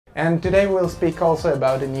And today we'll speak also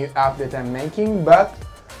about a new app that I'm making, but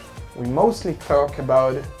we mostly talk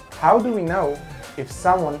about how do we know if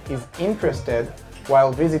someone is interested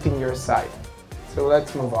while visiting your site. So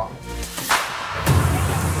let's move on.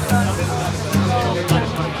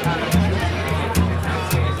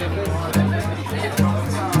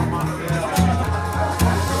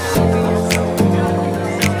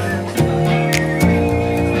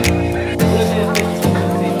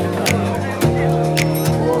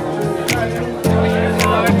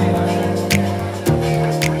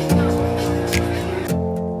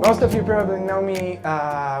 Most of you probably know me,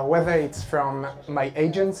 whether it's from my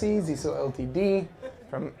agency, EasyCall Ltd,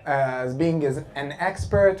 from being an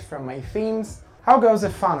expert, from my themes. How goes a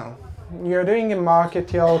funnel? You're doing a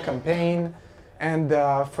marketing campaign, and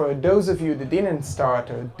for those of you that didn't start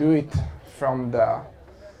or do it from the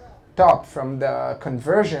top, from the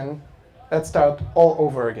conversion, let's start all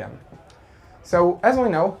over again. So as we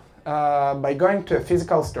know, by going to a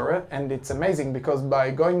physical store, and it's amazing because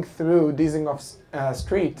by going through Dizengoff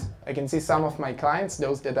Street, I can see some of my clients,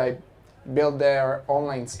 those that I build their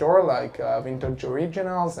online store, like Vintage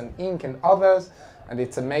Originals and Ink and others, and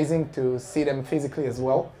it's amazing to see them physically as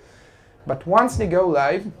well. But once they go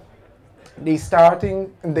live, they start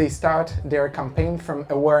their campaign from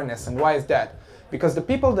awareness. And why is that? Because the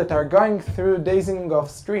people that are going through Dizengoff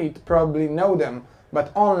Street probably know them,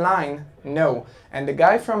 but online, no. And the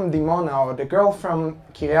guy from Dimona or the girl from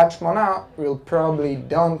Kiryat Shmona will probably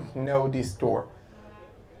don't know this store.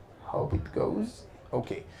 Hope it goes.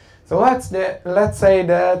 Okay. So let's say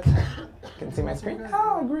that, you can see my screen?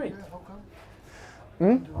 Oh, great.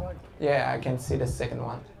 Yeah, I can see the second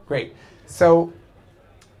one. Great. So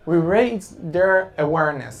we raised their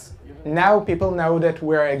awareness. Now people know that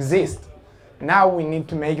we exist. Now we need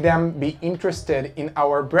to make them be interested in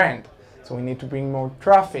our brand. So we need to bring more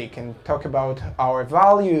traffic and talk about our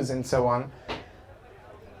values and so on.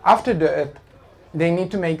 After that, they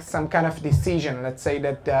need to make some kind of decision. Let's say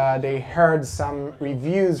that they heard some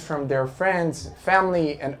reviews from their friends,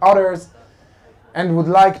 family and others and would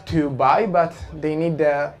like to buy, but they need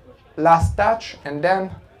the last touch and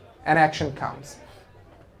then an action comes.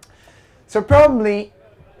 So probably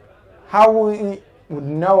how we would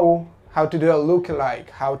know how to do a lookalike,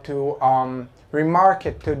 how to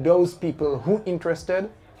remarket to those people who interested,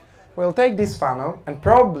 we'll take this funnel and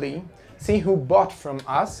probably see who bought from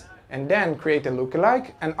us and then create a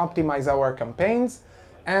lookalike and optimize our campaigns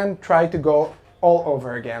and try to go all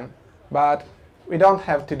over again. But we don't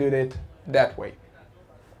have to do it that way.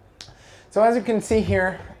 So as you can see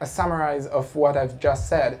here, a summary of what I've just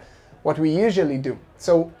said, what we usually do.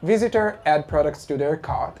 So visitor add products to their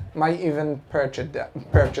cart, might even purchase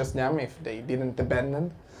them if they didn't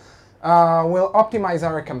abandon. We'll optimize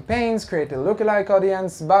our campaigns, create a lookalike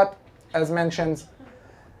audience, but as mentioned,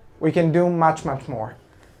 we can do much, much more.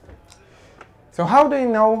 So how do you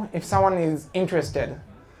know if someone is interested?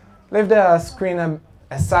 Leave the screen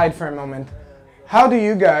aside for a moment. How do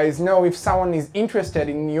you guys know if someone is interested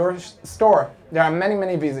in your store? There are many,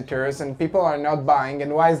 many visitors and people are not buying,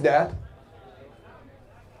 and why is that?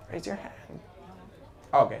 Raise your hand.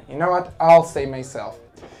 Okay, you know what? I'll say myself.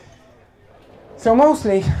 So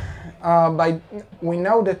mostly, we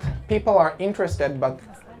know that people are interested, but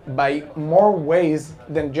by more ways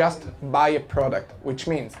than just buy a product, which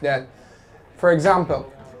means that, for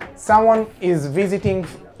example, someone is visiting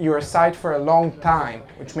your site for a long time,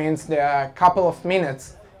 which means there are a couple of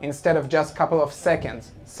minutes instead of just a couple of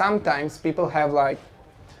seconds. Sometimes people have like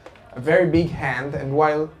a very big hand, and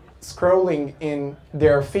while scrolling in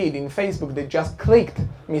their feed in Facebook, they just clicked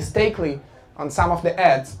mistakenly on some of the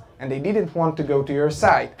ads and they didn't want to go to your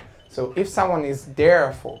site. So if someone is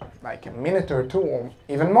there for like a minute or two or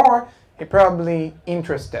even more, he's probably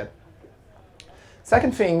interested.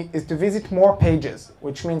 Second thing is to visit more pages,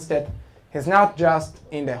 which means that he's not just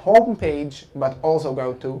in the home page, but also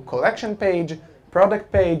go to collection page,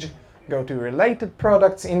 product page, go to related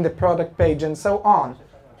products in the product page and so on.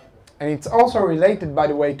 And it's also related, by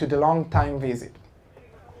the way, to the long time visit.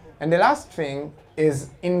 And the last thing is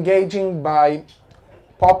engaging by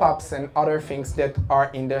pop-ups and other things that are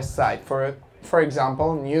in their site. For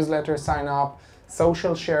example, newsletter sign up,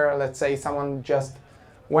 social share. Let's say someone just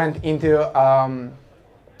went into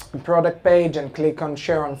a product page and click on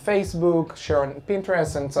share on Facebook, share on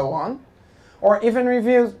Pinterest and so on. Or even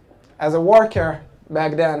reviews. As a worker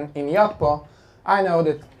back then in Yotpo, I know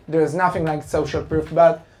that there's nothing like social proof,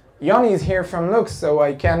 but Yoni is here from Lux, so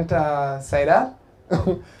I can't say that.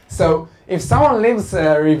 So if someone leaves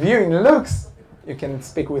a review in Lux, you can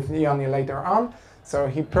speak with Yoni later on, so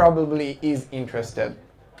he probably is interested.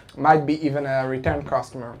 Might be even a return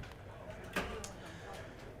customer.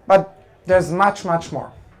 there's much, much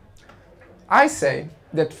more. I say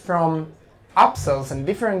that from upsells and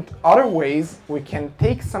different other ways, we can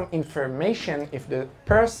take some information if the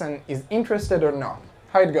person is interested or not.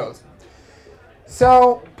 How it goes.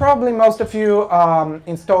 So probably most of you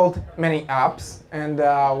installed many apps, and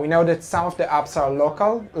we know that some of the apps are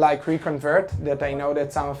local, like ReConvert, that I know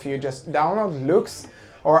that some of you just download, Looks,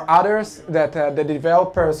 or others that the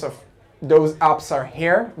developers of those apps are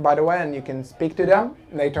here, by the way, and you can speak to them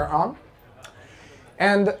later on.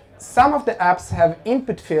 And some of the apps have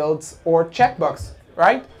input fields or checkbox,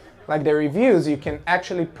 right? Like the reviews, you can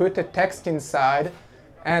actually put a text inside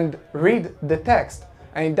and read the text.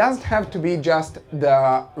 And it doesn't have to be just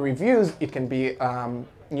the reviews, it can be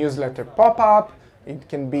newsletter pop-up, it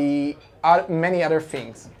can be many other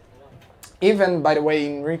things. Even, by the way,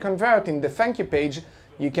 in ReConvert, in the thank you page,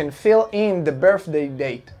 you can fill in the birthday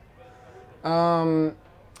date.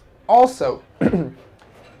 Also,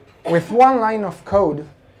 with one line of code,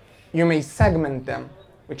 you may segment them,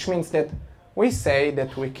 which means that we say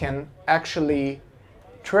that we can actually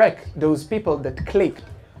track those people that clicked.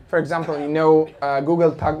 For example, you know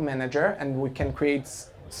Google Tag Manager, and we can create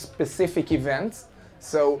specific events.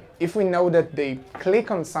 So if we know that they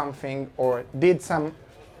click on something or did some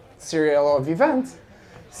serial of events,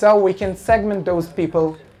 so we can segment those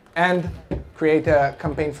people and create a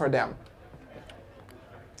campaign for them.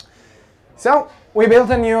 So we built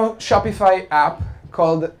a new Shopify app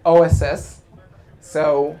called OSS.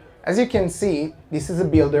 So as you can see, this is a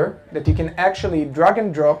builder that you can actually drag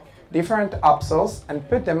and drop different upsells and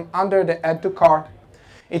put them under the add to cart.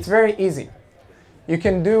 It's very easy. You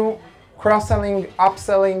can do cross-selling,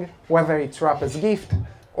 upselling, whether it's wrap as gift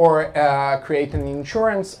or create an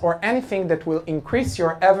insurance or anything that will increase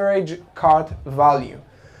your average cart value.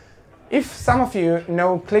 If some of you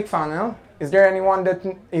know ClickFunnels, is there anyone that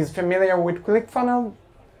is familiar with ClickFunnels?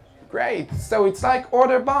 Great, so it's like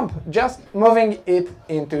order bump, just moving it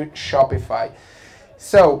into Shopify.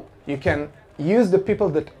 So you can use the people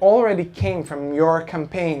that already came from your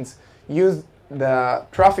campaigns, use the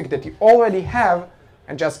traffic that you already have,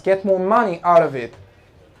 and just get more money out of it.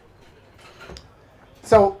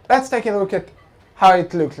 So let's take a look at how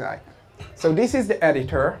it looks like. So this is the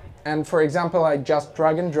editor, and for example, I just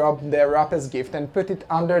drag and drop the wrap as gift and put it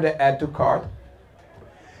under the add to cart.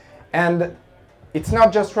 And it's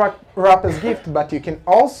not just wrap as gift, but you can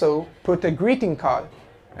also put a greeting card.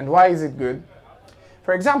 And why is it good?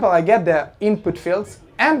 For example, I get the input fields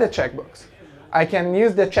and the checkbox. I can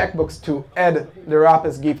use the checkbox to add the wrap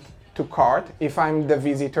as gift to cart if I'm the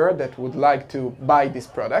visitor that would like to buy this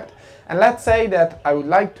product. And let's say that I would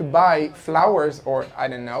like to buy flowers or, I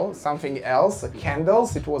don't know, something else,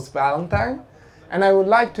 candles, it was Valentine, and I would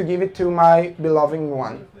like to give it to my beloved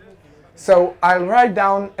one. So I'll write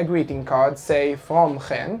down a greeting card, say from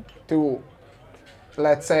Chen to,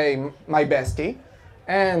 let's say, my bestie,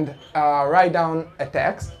 and write down a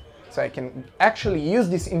text. So I can actually use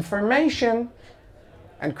this information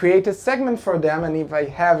and create a segment for them, and if I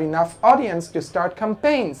have enough audience to start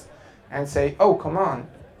campaigns and say, oh, come on,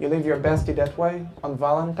 you leave your bestie that way on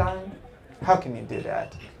Valentine? How can you do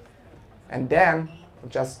that? And then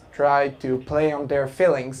just try to play on their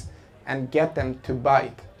feelings and get them to buy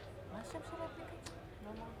it.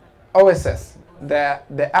 OSS.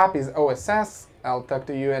 The app is OSS. I'll talk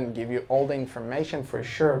to you and give you all the information for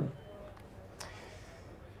sure.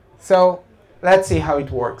 So let's see how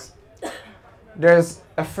it works. There's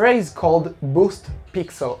a phrase called boost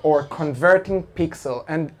pixel or converting pixel,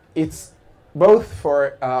 and it's both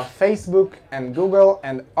for Facebook and Google,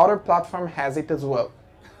 and other platform has it as well.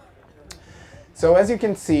 So as you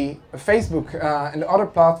can see, Facebook and other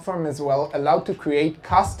platform as well allow to create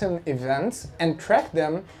custom events and track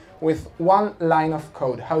them with one line of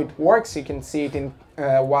code. How it works, you can see it in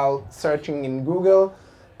while searching in Google,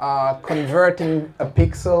 converting a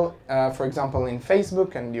pixel, for example, in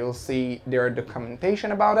Facebook, and you'll see their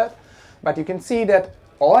documentation about it. But you can see that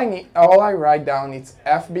all I write down is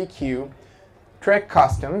FBQ, track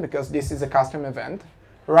custom, because this is a custom event,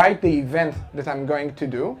 write the event that I'm going to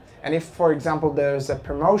do, and if, for example, there's a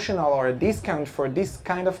promotional or a discount for this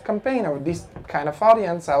kind of campaign or this kind of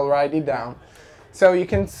audience, I'll write it down. So you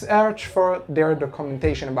can search for their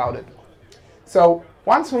documentation about it. So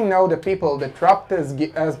once we know the people that wrapped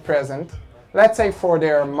as present, let's say for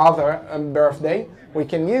their mother birthday, we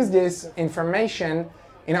can use this information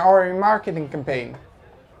in our remarketing campaign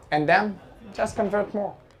and then just convert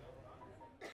more.